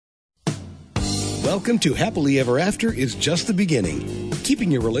Welcome to Happily Ever After is just the beginning. Keeping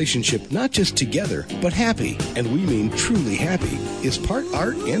your relationship not just together, but happy, and we mean truly happy, is part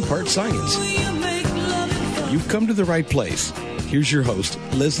art and part science. You've come to the right place. Here's your host,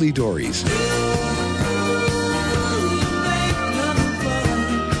 Leslie Dories.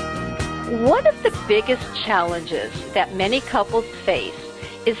 One of the biggest challenges that many couples face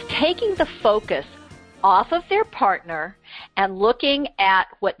is taking the focus off of their partner and looking at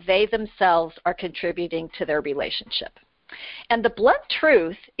what they themselves are contributing to their relationship. And the blunt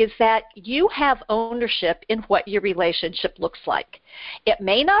truth is that you have ownership in what your relationship looks like. It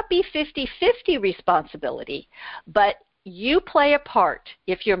may not be 50-50 responsibility, but you play a part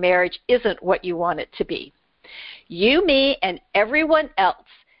if your marriage isn't what you want it to be. You, me, and everyone else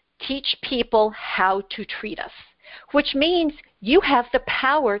teach people how to treat us, which means you have the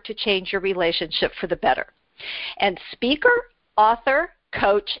power to change your relationship for the better. And speaker, author,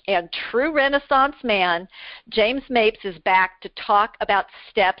 coach, and true Renaissance man, James Mapes is back to talk about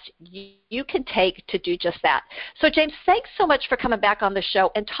steps you can take to do just that. So James, thanks so much for coming back on the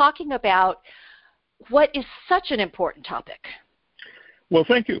show and talking about what is such an important topic. Well,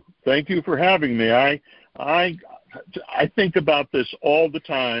 thank you. Thank you for having me. I think about this all the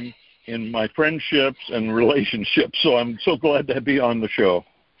time in my friendships and relationships, so I'm so glad to be on the show.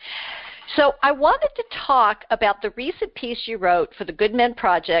 So I wanted to talk about the recent piece you wrote for the Good Men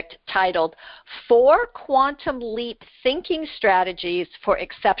Project titled 4 Quantum Leap Thinking Strategies for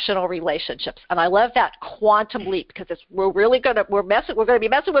Exceptional Relationships. And I love that quantum leap because we're going to be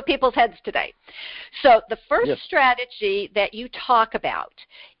messing with people's heads today. So the first strategy that you talk about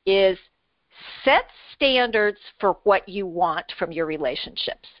is set standards for what you want from your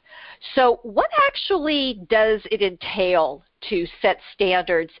relationships. So what actually does it entail to set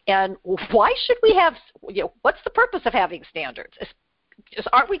standards, and why should we have, what's the purpose of having standards?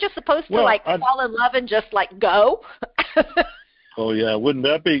 Aren't we just supposed to fall in love and just go? Oh, yeah, wouldn't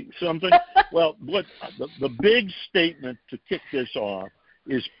that be something? Well, what the big statement to kick this off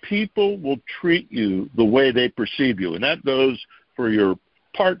is people will treat you the way they perceive you, and that goes for your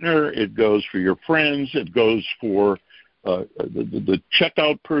partner, it goes for your friends, it goes for the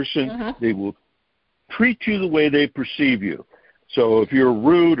checkout person. Mm-hmm. They will treat you the way they perceive you. So if you're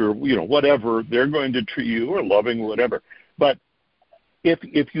rude or whatever, they're going to treat you, or loving, whatever. But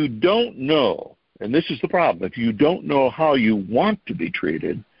if you don't know, and this is the problem, if you don't know how you want to be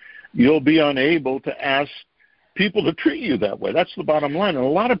treated, you'll be unable to ask people to treat you that way. That's the bottom line. And a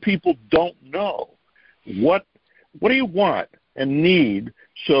lot of people don't know what do you want and need,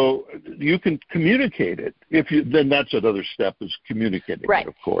 so you can communicate it. Then that's another step, is communicating it,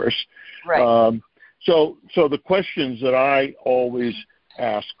 of course. Right. So the questions that I always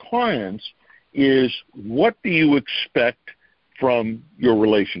ask clients is, what do you expect from your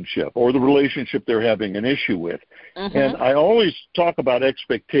relationship or the relationship they're having an issue with? Mm-hmm. And I always talk about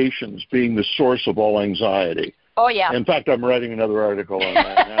expectations being the source of all anxiety. Oh, yeah. In fact, I'm writing another article on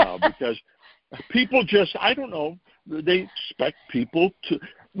that now, because people just, I don't know, they expect people to,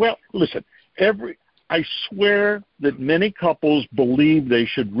 well, listen, I swear that many couples believe they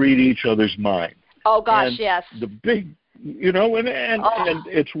should read each other's mind. Oh, gosh, and yes. The big, and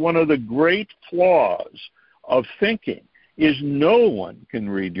it's one of the great flaws of thinking is no one can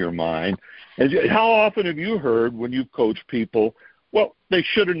read your mind. And how often have you heard when you coach people, well, they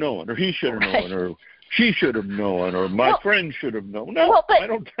should have known, or he should have known, or she should have known, or my friend should have known. No, I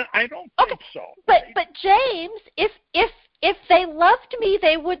don't think so. But James, if they loved me,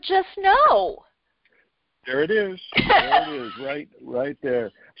 they would just know. There it is. Right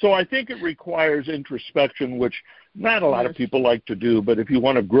there. So I think it requires introspection, which not a lot of people like to do, but if you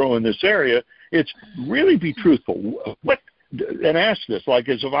want to grow in this area, it's really be truthful. And ask this, like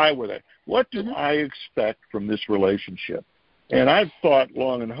as if I were there, what do I expect from this relationship? And I've thought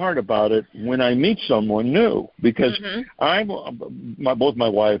long and hard about it when I meet someone new, because both my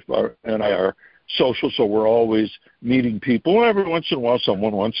wife and I are social, so we're always meeting people. Every once in a while,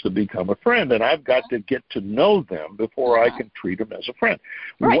 someone wants to become a friend, and I've got to get to know them before I can treat them as a friend.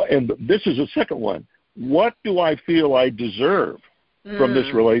 Right. And this is the second one. What do I feel I deserve from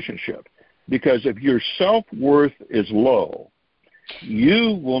this relationship? Because if your self-worth is low,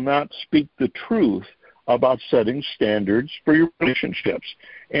 you will not speak the truth about setting standards for your relationships.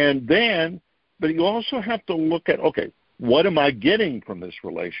 And then, but you also have to look at, okay, what am I getting from this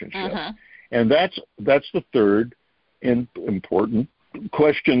relationship? And that's the third important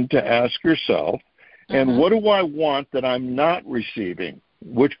question to ask yourself. And what do I want that I'm not receiving?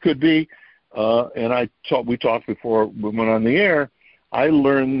 Which could be, and we talked before we went on the air, I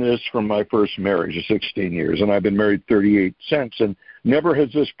learned this from my first marriage of 16 years, and I've been married 38 since, and never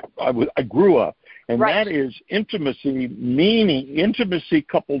has this, I grew up And that is intimacy, meaning intimacy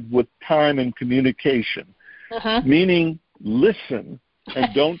coupled with time and communication, meaning listen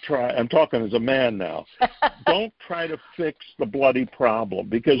and don't try. I'm talking as a man now. Don't try to fix the bloody problem,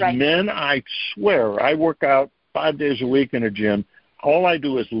 because men, I swear, I work out 5 days a week in a gym. All I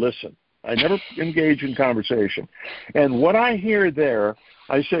do is listen. I never engage in conversation. And what I hear there,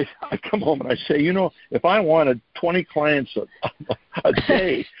 I come home and I say, if I wanted 20 clients a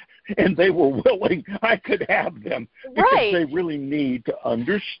day and they were willing, I could have them, because they really need to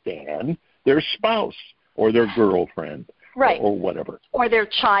understand their spouse or their girlfriend. Or whatever, or their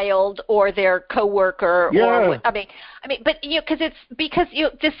child, or their coworker, or I mean, but because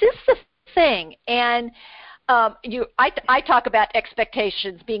this is the thing, and I talk about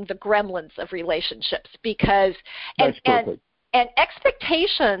expectations being the gremlins of relationships, because and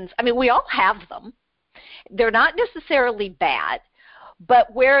expectations. I mean, we all have them. They're not necessarily bad,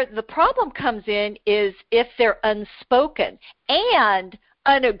 but where the problem comes in is if they're unspoken and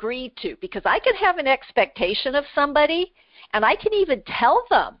unagreed to, because I can have an expectation of somebody and I can even tell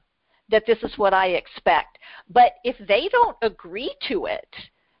them that this is what I expect, but if they don't agree to it,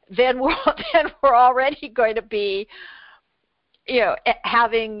 then we're already going to be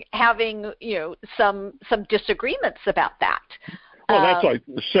having some disagreements about that. Well, that's like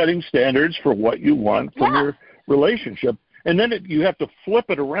setting standards for what you want from your relationship, and then you have to flip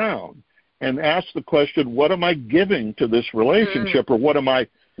it around and ask the question, what am I giving to this relationship, or what am I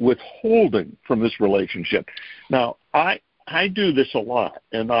withholding from this relationship? Now, I do this a lot,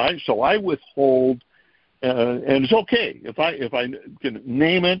 and I withhold, and it's okay if I can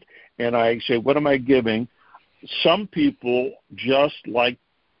name it and I say, what am I giving? Some people just like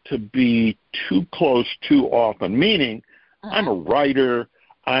to be too close too often, meaning I'm a writer,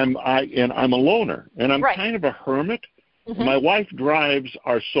 I'm a loner, and I'm kind of a hermit. My wife drives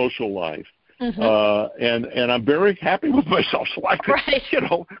our social life, and I'm very happy with myself. So I could,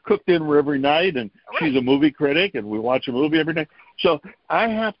 cook dinner every night, and she's a movie critic, and we watch a movie every night. So I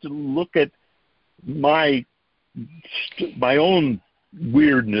have to look at my own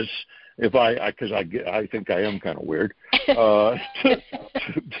weirdness, because I think I am kind of weird, to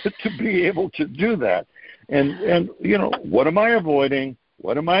be able to do that. And what am I avoiding?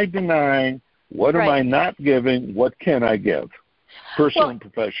 What am I denying? What am I not giving? What can I give? Personal and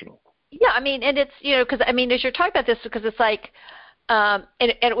professional. Yeah, I mean, and it's, because, I mean, as you're talking about this, because it's like, and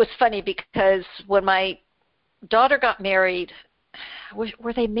it was funny because when my daughter got married,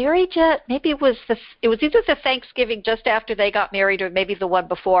 were they married yet? Maybe it was either the Thanksgiving just after they got married or maybe the one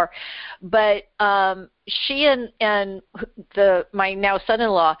before. But she and my now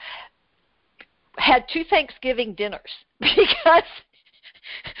son-in-law had 2 Thanksgiving dinners because,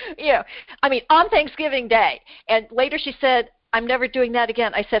 I mean, on Thanksgiving Day. And later she said, I'm never doing that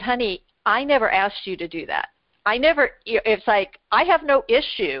again. I said, honey, I never asked you to do that. It's like, I have no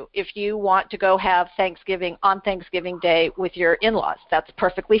issue if you want to go have Thanksgiving on Thanksgiving Day with your in-laws. That's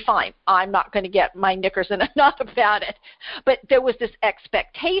perfectly fine. I'm not going to get my knickers in a knot about it. But there was this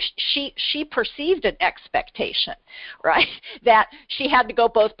expectation. She perceived an expectation, right, that she had to go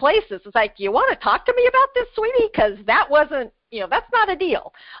both places. It's like, you want to talk to me about this, sweetie? Because that wasn't, that's not a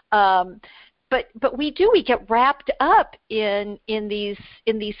deal. But we get wrapped up in these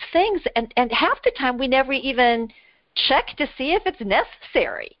things, and half the time we never even check to see if it's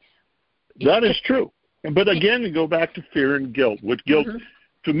necessary. That is true. But again, you go back to fear and guilt, which guilt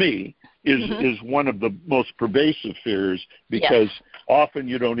to me is one of the most pervasive fears, because often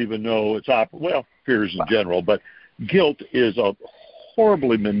you don't even know it's fears in general, but guilt is a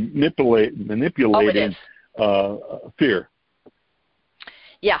horribly manipulating fear.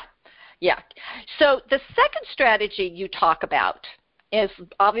 Yeah. Yeah. So the second strategy you talk about is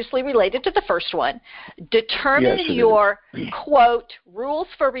obviously related to the first one. Determine your, quote, rules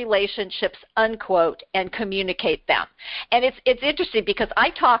for relationships, unquote, and communicate them. And it's interesting because I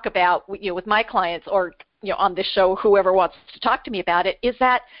talk about, with my clients or, on this show, whoever wants to talk to me about it, is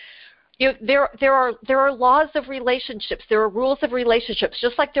that there are laws of relationships. There are rules of relationships.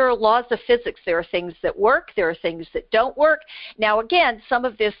 Just like there are laws of physics, there are things that work. There are things that don't work. Now, again, some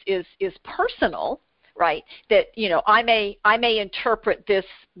of this is personal, right? That I may interpret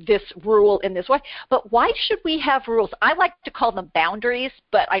this rule in this way. But why should we have rules? I like to call them boundaries,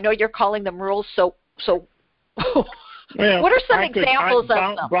 but I know you're calling them rules. So. Well, what are some examples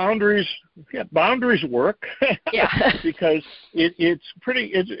of them? Boundaries work because it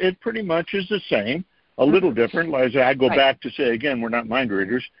pretty much is the same, a little different. As I go back to say again, we're not mind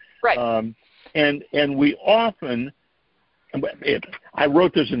readers, right? And we often, I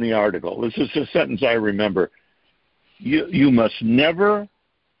wrote this in the article. This is a sentence I remember. You must never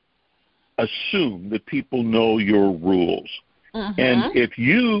assume that people know your rules.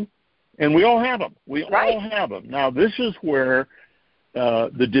 Mm-hmm. And we all have them. We Right. all have them. Now, this is where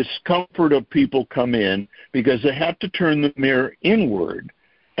the discomfort of people come in, because they have to turn the mirror inward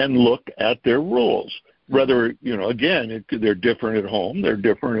and look at their rules. Whether, again, they're different at home, they're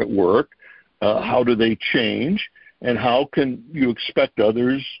different at work. How do they change? And how can you expect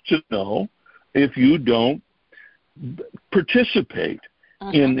others to know if you don't participate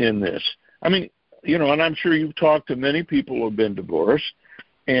in this? I mean, and I'm sure you've talked to many people who have been divorced,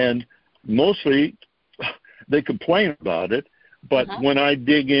 and mostly they complain about it. But when I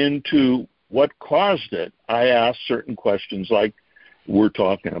dig into what caused it, I ask certain questions like we're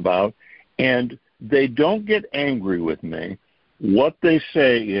talking about, and they don't get angry with me. What they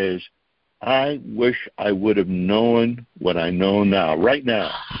say is, I wish I would have known what I know now, right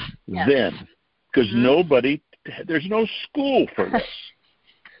now, then, because there's no school for this.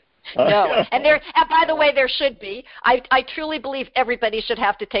 No, and by the way, there should be. I truly believe everybody should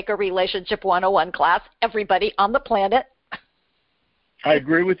have to take a Relationship 101 class, everybody on the planet. I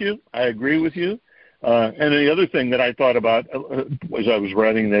agree with you. And the other thing that I thought about as I was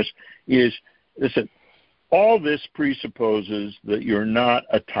writing this is, listen, all this presupposes that you're not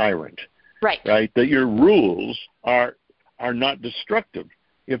a tyrant. Right? That your rules are not destructive.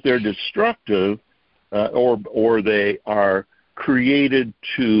 If they're destructive, or they are created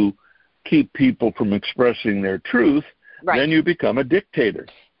to keep people from expressing their truth, then you become a dictator.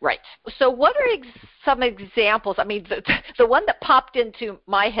 Right. So what are some examples? I mean, the one that popped into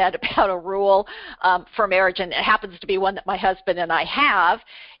my head about a rule for marriage, and it happens to be one that my husband and I have,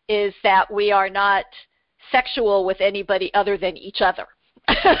 is that we are not sexual with anybody other than each other.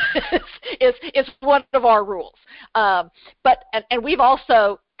 is one of our rules. But we've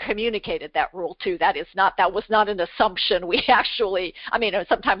also communicated that rule too. That was not an assumption. We actually,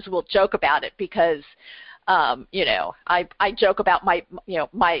 sometimes we'll joke about it because I joke about my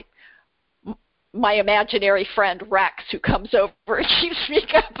imaginary friend Rex, who comes over and keeps me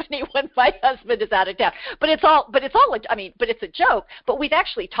company when my husband is out of town. But it's a joke. But we've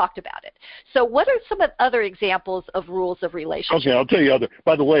actually talked about it. So, what are some other examples of rules of relationship? Okay, I'll tell you other.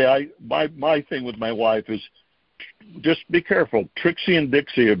 By the way, my thing with my wife is just be careful. Trixie and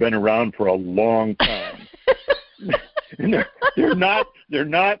Dixie have been around for a long time, and they're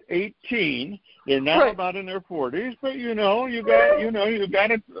not 18. They're now about in their 40s, but you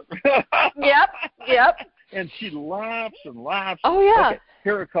got it. Yep. And she laughs and laughs. Oh yeah. Okay,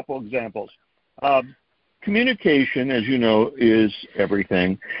 here are a couple examples. Communication, as you know, is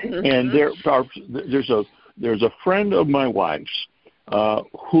everything. And there's a friend of my wife's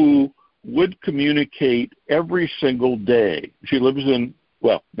who would communicate every single day. She lives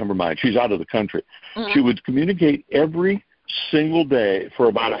never mind. She's out of the country. She would communicate every single day for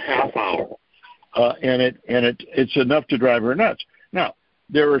about a half hour. And it's enough to drive her nuts. Now,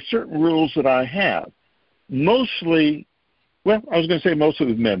 there are certain rules that I have. Mostly with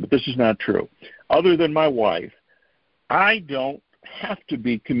men, but this is not true. Other than my wife, I don't have to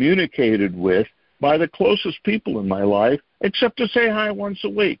be communicated with by the closest people in my life, except to say hi once a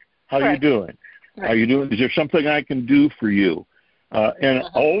week. How are you doing? How are you doing? Is there something I can do for you? And I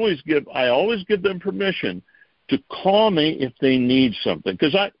always give them permission to call me if they need something,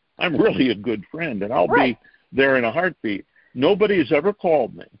 because I'm really a good friend, and I'll be there in a heartbeat. Nobody has ever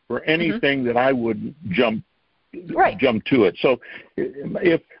called me for anything that I wouldn't jump to it. So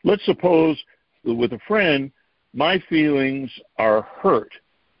if let's suppose with a friend, my feelings are hurt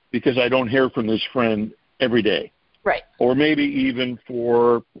because I don't hear from this friend every day. Right. Or maybe even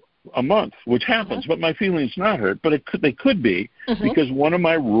for a month, which happens, but my feelings not hurt, but they could be because one of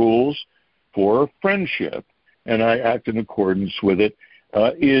my rules for friendship, and I act in accordance with it,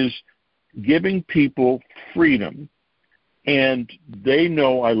 is giving people freedom, and they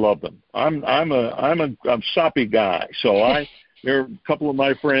know I love them. I'm a soppy guy, so there are a couple of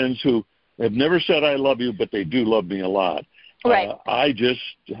my friends who have never said I love you, but they do love me a lot. Right. I just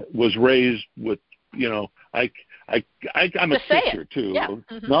was raised with, I'm a teacher too. Yeah.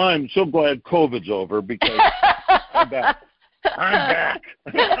 Now I'm so glad COVID's over because I'm back.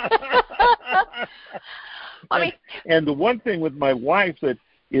 And the one thing with my wife that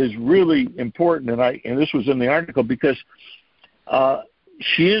is really important, and this was in the article, because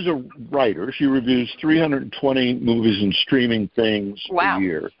she is a writer. She reviews 320 movies and streaming things a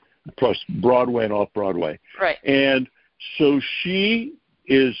year, plus Broadway and off-Broadway. Right. And so she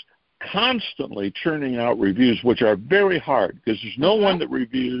is constantly churning out reviews, which are very hard because there's no one that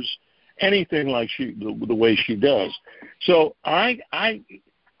reviews anything like the way she does. So I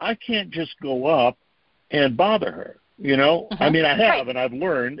can't just go up and bother her. You know, I mean, I have, and I've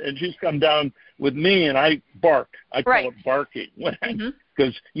learned, and she's come down with me, and I bark. I call it barking,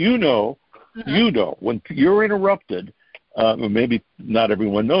 because you know, when you're interrupted, maybe not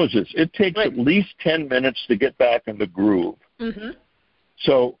everyone knows this, it takes at least 10 minutes to get back in the groove.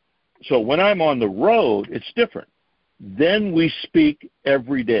 So when I'm on the road, it's different. Then we speak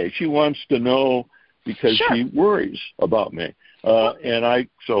every day. She wants to know because she worries about me. The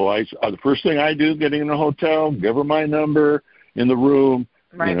first thing I do, getting in a hotel, give her my number in the room.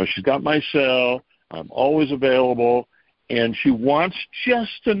 You know, she's got my cell. I'm always available. And she wants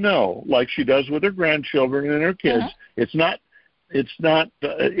just to know, like she does with her grandchildren and her kids,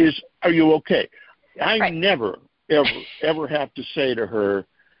 are you okay? I never, ever have to say to her,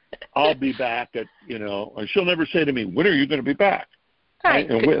 I'll be back at, and she'll never say to me, when are you going to be back?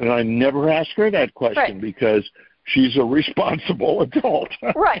 And I never ask her that question because she's a responsible adult.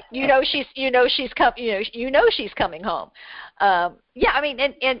 She's coming home. And these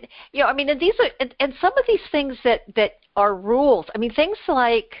are and some of these things that are rules. I mean, things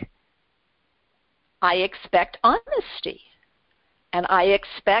like I expect honesty and I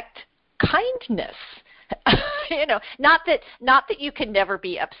expect kindness. Not that you can never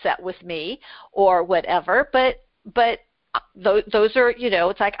be upset with me or whatever, but those are,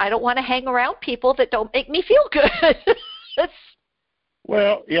 it's like I don't want to hang around people that don't make me feel good.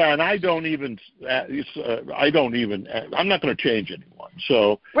 Well, yeah, and I'm not going to change anyone.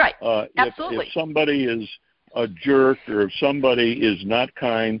 So absolutely. If somebody is a jerk or if somebody is not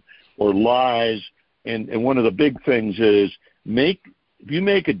kind or lies, and one of the big things is if you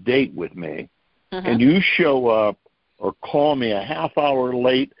make a date with me and you show up or call me a half hour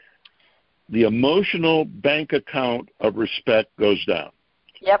late, the emotional bank account of respect goes down.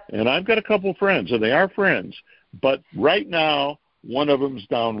 And I've got a couple friends, and they are friends, but right now one of them's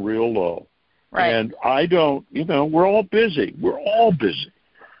down real low. And I don't, we're all busy.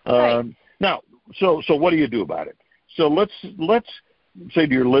 Now, so what do you do about it? So let's say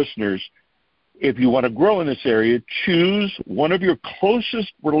to your listeners, if you want to grow in this area, choose one of your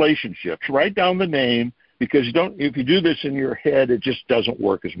closest relationships. Write down the name, because if you do this in your head, it just doesn't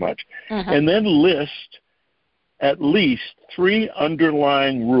work as much. And then list at least 3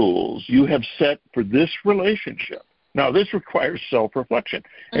 underlying rules you have set for this relationship. Now, this requires self-reflection,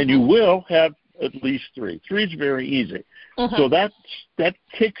 and you will have at least 3. 3 is very easy. So that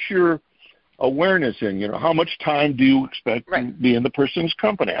kicks your awareness in. How much time do you expect to be in the person's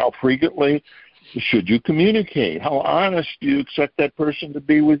company? How frequently should you communicate? How honest do you expect that person to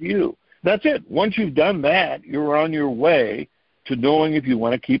be with you? That's it. Once you've done that, you're on your way to knowing if you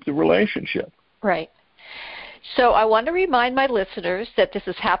want to keep the relationship. So I want to remind my listeners that this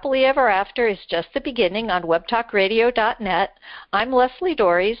is Happily Ever After is just the beginning on webtalkradio.net. I'm Leslie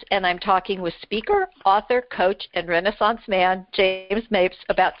Dories, and I'm talking with speaker, author, coach, and Renaissance man James Mapes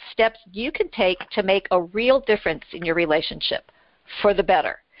about steps you can take to make a real difference in your relationship for the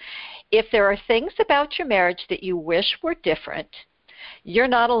better. If there are things about your marriage that you wish were different, you're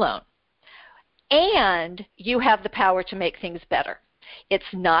not alone. And you have the power to make things better.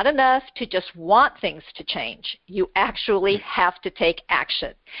 It's not enough to just want things to change. You actually have to take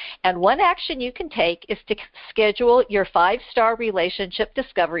action. And one action you can take is to schedule your 5-star relationship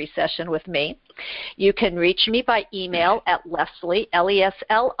discovery session with me. You can reach me by email at Leslie,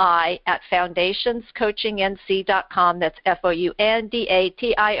 Lesli, at foundationscoachingnc.com. That's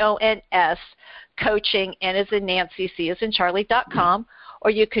FOUNDATIONS, coaching, N as in Nancy, C as in Charlie.com. Or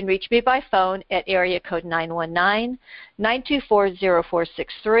you can reach me by phone at area code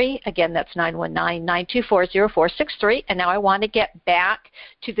 919-924-0463. Again, that's 919-924-0463. And now I want to get back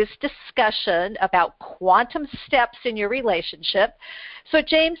to this discussion about quantum steps in your relationship. So,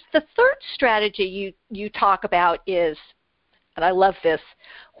 James, the third strategy you talk about is, and I love this,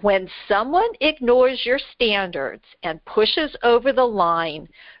 when someone ignores your standards and pushes over the line,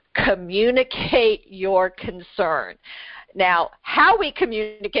 communicate your concern. Now, how we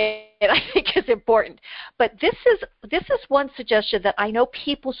communicate, I think, is important. But this is one suggestion that I know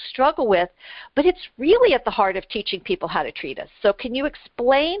people struggle with, but it's really at the heart of teaching people how to treat us. So can you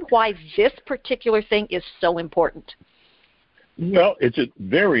explain why this particular thing is so important? Well, it's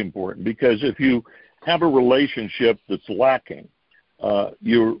very important, because if you have a relationship that's lacking,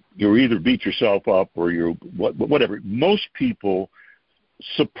 you either beat yourself up or you're whatever. Most people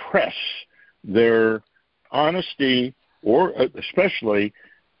suppress their honesty, or especially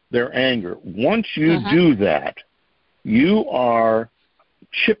their anger. Once you do that, you are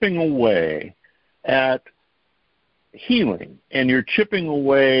chipping away at healing, and you're chipping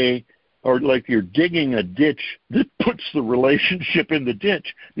away, or like you're digging a ditch that puts the relationship in the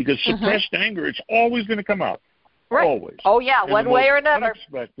ditch, because suppressed anger, it's always going to come out. Right. Always. Oh, yeah, in one way or another.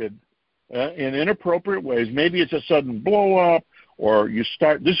 Unexpected, in inappropriate ways. Maybe it's a sudden blow up, or you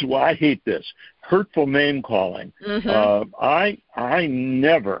start. This is why I hate this hurtful name calling. Mm-hmm. I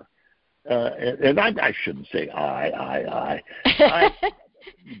never, and I shouldn't say I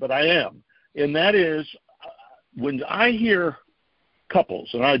but I am, and that is when I hear couples,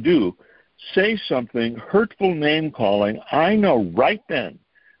 and I do, say something hurtful name calling, I know right then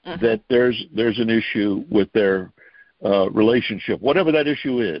that there's an issue with their relationship, whatever that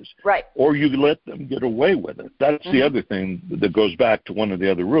issue is. Right. Or you let them get away with it. That's the other thing that goes back to one of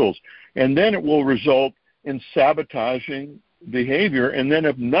the other rules. And then it will result in sabotaging behavior. And then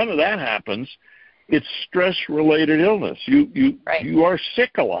if none of that happens, it's stress-related illness. You are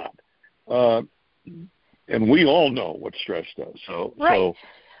sick a lot. And we all know what stress does. So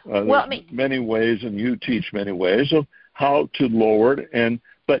there's many ways, and you teach many ways of how to lower it.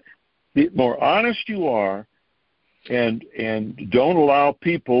 But the more honest you are, and don't allow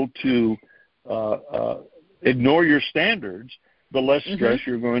people to ignore your standards, the less stress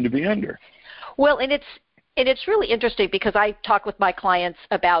you're going to be under. Well, and it's really interesting because I talk with my clients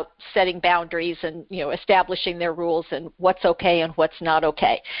about setting boundaries and establishing their rules and what's okay and what's not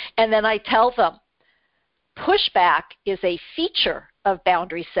okay. And then I tell them pushback is a feature of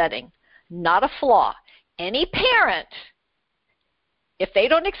boundary setting, not a flaw. Any parent, if they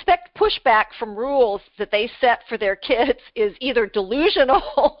don't expect pushback from rules that they set for their kids, is either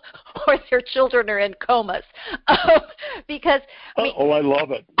delusional or their children are in comas. Because I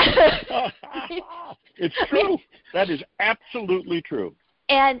love it. It's true. That is absolutely true.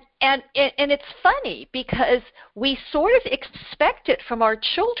 And it's funny because we sort of expect it from our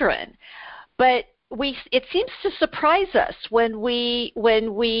children, but it seems to surprise us when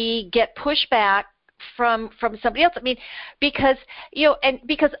we get pushback from somebody else. I mean, because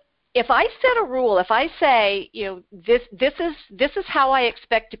if I set a rule, if I say, this is how I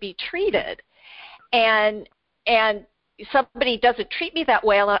expect to be treated, and somebody doesn't treat me that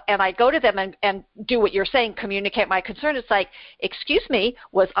way, and I go to them and do what you're saying, communicate my concern, it's like, excuse me,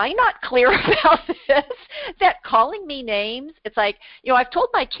 was I not clear about this? That calling me names, it's like, I've told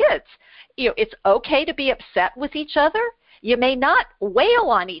my kids, it's okay to be upset with each other. You may not wail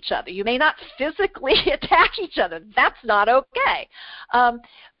on each other. You may not physically attack each other. That's not okay.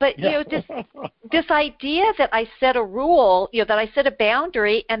 But this idea that I set a rule, that I set a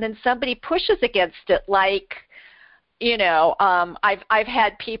boundary, and then somebody pushes against it, like, I've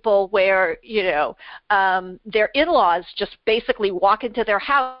had people where their in-laws just basically walk into their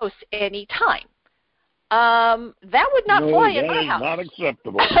house anytime. That would not fly in my house. Not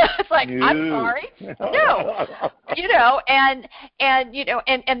acceptable. It's like, I'm sorry. No.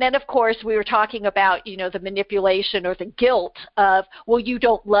 And then of course we were talking about, the manipulation or the guilt of, well, you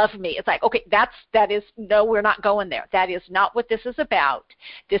don't love me. It's like, okay, no, we're not going there. That is not what this is about.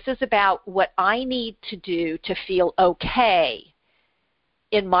 This is about what I need to do to feel okay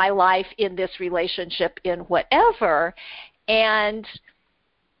in my life, in this relationship, in whatever. And,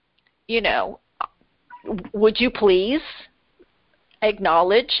 would you please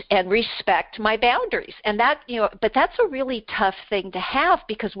acknowledge and respect my boundaries? And that, but that's a really tough thing to have,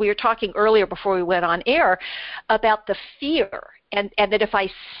 because we were talking earlier before we went on air about the fear, and that if I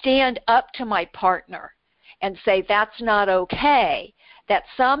stand up to my partner and say that's not okay, that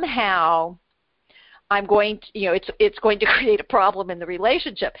somehow I'm going to, it's going to create a problem in the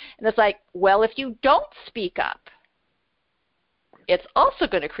relationship. And it's like, well, if you don't speak up, it's also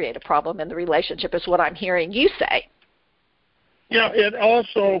going to create a problem in the relationship, is what I'm hearing you say. Yeah, it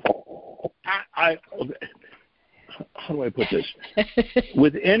also, how do I put this?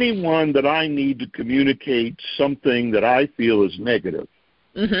 With anyone that I need to communicate something that I feel is negative,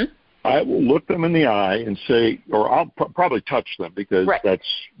 I will look them in the eye and say, or I'll probably touch them, because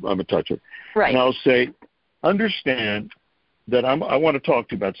I'm a toucher. Right. And I'll say, understand that I want to talk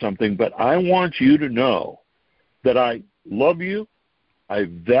to you about something, but I want you to know that I love you, I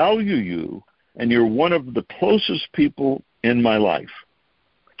value you, and you're one of the closest people in my life.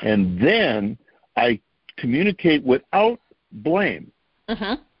 And then I communicate without blame.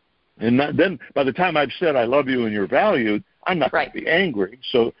 And then by the time I've said I love you and you're valued, I'm not going to be angry.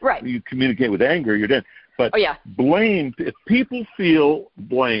 So you communicate with anger, you're dead. But blame, if people feel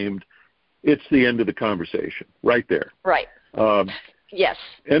blamed, it's the end of the conversation right there. Right. Yes.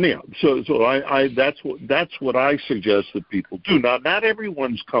 Anyhow, so that's what I suggest that people do. Now, not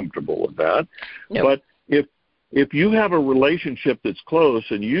everyone's comfortable with that, but if you have a relationship that's close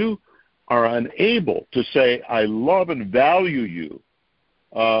and you are unable to say I love and value you,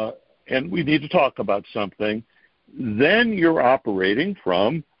 and we need to talk about something, then you're operating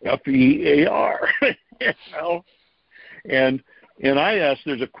from FEAR. And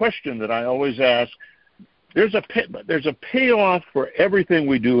there's a question that I always ask. There's a payoff for everything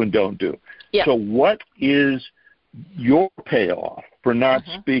we do and don't do. Yeah. So what is your payoff for not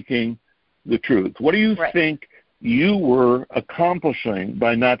speaking the truth? What do you think you were accomplishing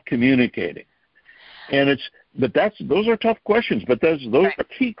by not communicating? And those are tough questions, but those are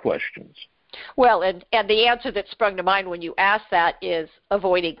key questions. Well, and the answer that sprung to mind when you asked that is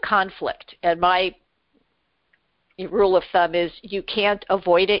avoiding conflict. And my rule of thumb is you can't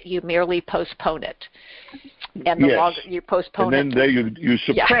avoid it, you merely postpone it. And the longer you postpone and then you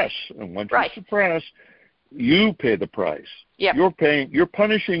suppress. Yeah. And once you suppress, you pay the price. Yeah. You're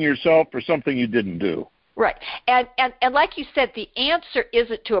punishing yourself for something you didn't do. Right. And like you said, the answer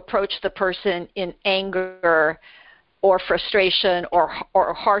isn't to approach the person in anger or frustration or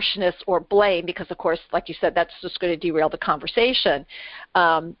harshness or blame, because, of course, like you said, that's just going to derail the conversation.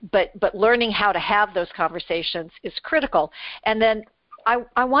 But learning how to have those conversations is critical. And then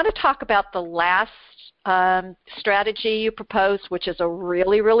I want to talk about the last strategy you proposed, which is a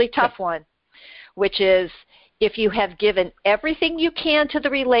really, really tough one, which is if you have given everything you can to the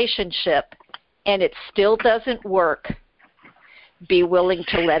relationship and it still doesn't work, be willing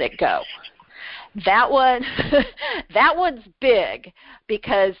to let it go. That one's big,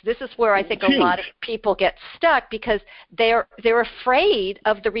 because this is where I think a lot of people get stuck, because they're afraid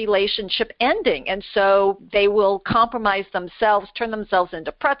of the relationship ending, and so they will compromise themselves, turn themselves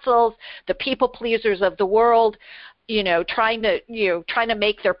into pretzels, the people pleasers of the world, trying to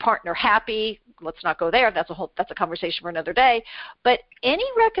make their partner happy. Let's not go there. That's a conversation for another day. But any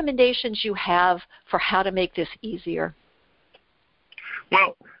recommendations you have for how to make this easier?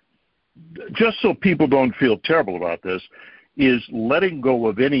 Well, just so people don't feel terrible about this, is letting go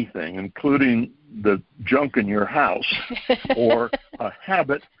of anything, including the junk in your house or a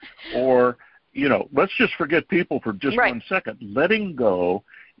habit, or, let's just forget people for just 1 second. Letting go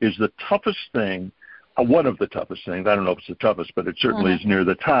is the toughest thing, one of the toughest things. I don't know if it's the toughest, but it certainly is near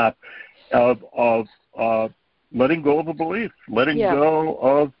the top of letting go of a belief, letting go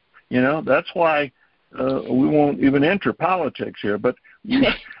of, that's why we won't even enter politics here, but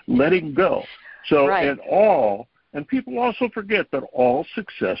letting go. So, and people also forget that all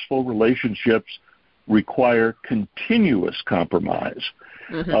successful relationships require continuous compromise.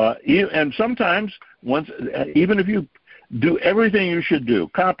 And sometimes, even if you do everything you should do,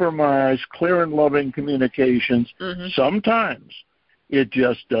 compromise, clear and loving communications, sometimes it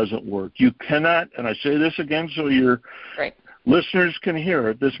just doesn't work. You cannot, and I say this again so your listeners can hear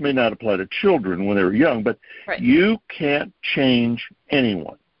it. This may not apply to children when they're young, but you can't change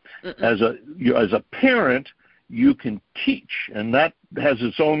anyone. As a parent, you can teach, and that has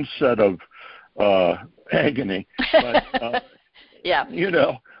its own set of agony. But,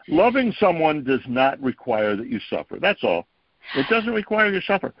 loving someone does not require that you suffer. That's all. It doesn't require you to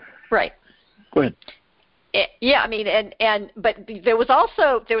suffer. Right. Go ahead. Yeah, I mean, but there was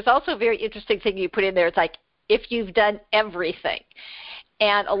also a very interesting thing you put in there. It's like, if you've done everything,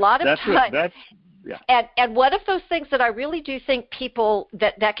 and a lot of times, and one of those things that I really do think people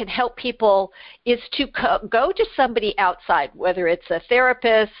that can help people is to go to somebody outside, whether it's a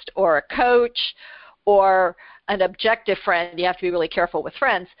therapist or a coach or an objective friend. You have to be really careful with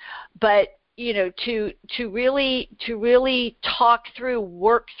friends, but to really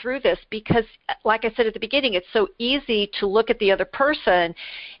work through this, because like I said at the beginning, it's so easy to look at the other person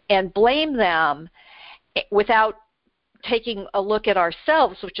and blame them without taking a look at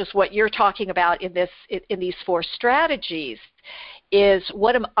ourselves, which is what you're talking about in these 4 strategies. Is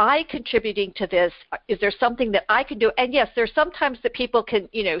what am I contributing to this? Is there something that I can do? And yes, there's sometimes that people can,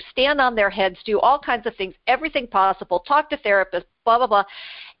 stand on their heads, do all kinds of things, everything possible, talk to therapists, blah, blah, blah,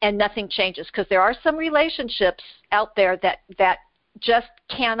 and nothing changes, because there are some relationships out there that just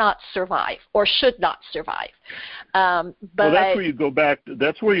cannot survive or should not survive. But that's where you go back.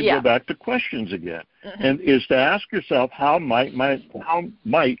 That's where you go back to questions again, and is to ask yourself, how might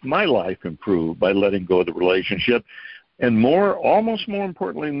my life improve by letting go of the relationship? And almost more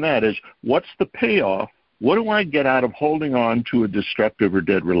importantly than that, is what's the payoff? What do I get out of holding on to a destructive or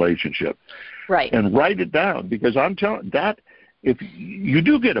dead relationship? Right. And write it down, because I'm telling that if you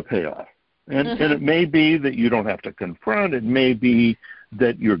do get a payoff, and it may be that you don't have to confront, it may be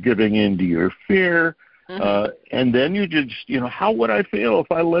that you're giving in to your fear, and then you just, how would I feel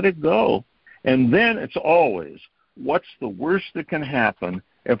if I let it go? And then it's always, what's the worst that can happen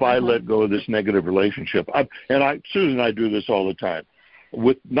if I let go of this negative relationship? Susan and I do this all the time,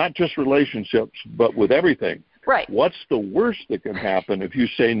 with not just relationships, but with everything. Right. What's the worst that can happen if you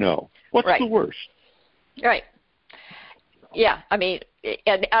say no? What's the worst? Right. Yeah, I mean,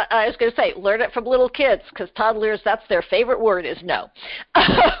 and I was going to say, learn it from little kids, because toddlers, that's their favorite word is no.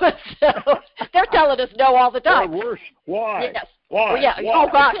 So they're telling us no all the time. Or worse, why? Yes. Why? Oh, yeah. Why? Oh,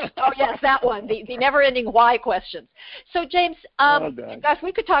 gosh. Oh, yes, that one, the never-ending why questions. So, James, gosh,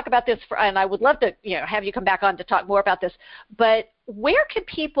 we could talk about this, and I would love to have you come back on to talk more about this, but where can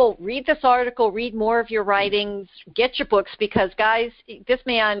people read this article, read more of your writings, get your books? Because, guys, this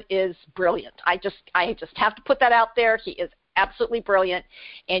man is brilliant. I just have to put that out there. He is absolutely brilliant,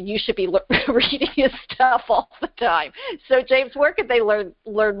 and you should be reading his stuff all the time. So, James, where can they learn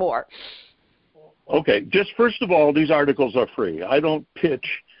more? Okay, just first of all, these articles are free. I don't pitch.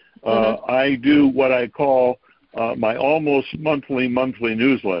 I do what I call my almost monthly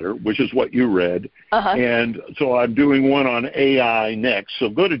newsletter, which is what you read. And so I'm doing one on AI next. So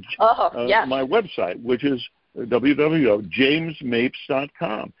go to my website, which is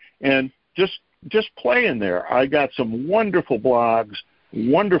www.jamesmapes.com, and just play in there. I got some wonderful blogs,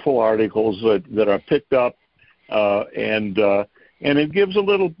 wonderful articles that are picked up, and it gives a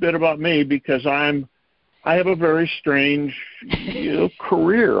little bit about me, because I have a very strange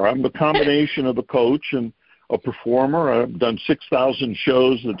career. I'm the combination of a coach and a performer. I've done 6,000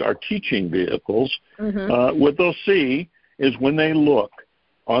 shows that are teaching vehicles. What they'll see is when they look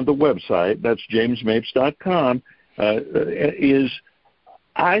on the website, that's jamesmapes.com, is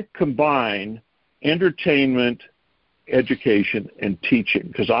I combine entertainment, education, and teaching,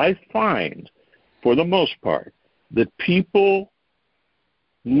 because I find, for the most part, that people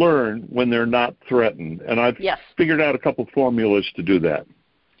learn when they're not threatened, and I've figured out a couple formulas to do that.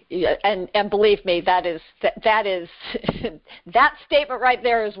 Yeah, and believe me, that is that statement right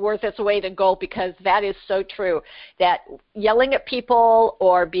there is worth its weight in gold, because that is so true. That yelling at people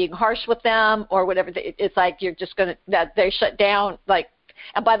or being harsh with them or whatever, it's like you're just that they shut down.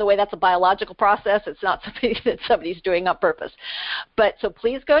 And by the way, that's a biological process. It's not something that somebody's doing on purpose. But so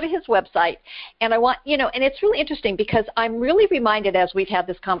please go to his website. And I want, and it's really interesting, because I'm really reminded, as we've had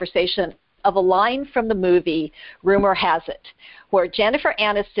this conversation, of a line from the movie Rumor Has It, where Jennifer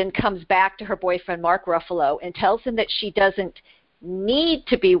Aniston comes back to her boyfriend Mark Ruffalo and tells him that she doesn't need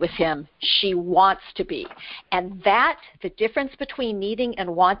to be with him, she wants to be. And the difference between needing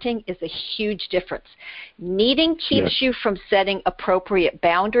and wanting is a huge difference. Needing keeps you from setting appropriate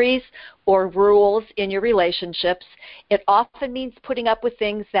boundaries or rules in your relationships. It often means putting up with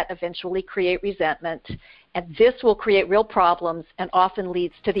things that eventually create resentment, and this will create real problems and often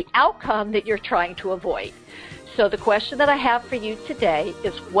leads to the outcome that you're trying to avoid. So the question that I have for you today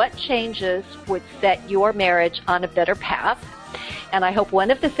is, what changes would set your marriage on a better path? And I hope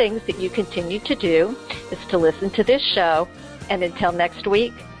one of the things that you continue to do is to listen to this show. And until next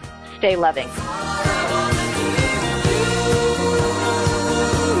week, stay loving.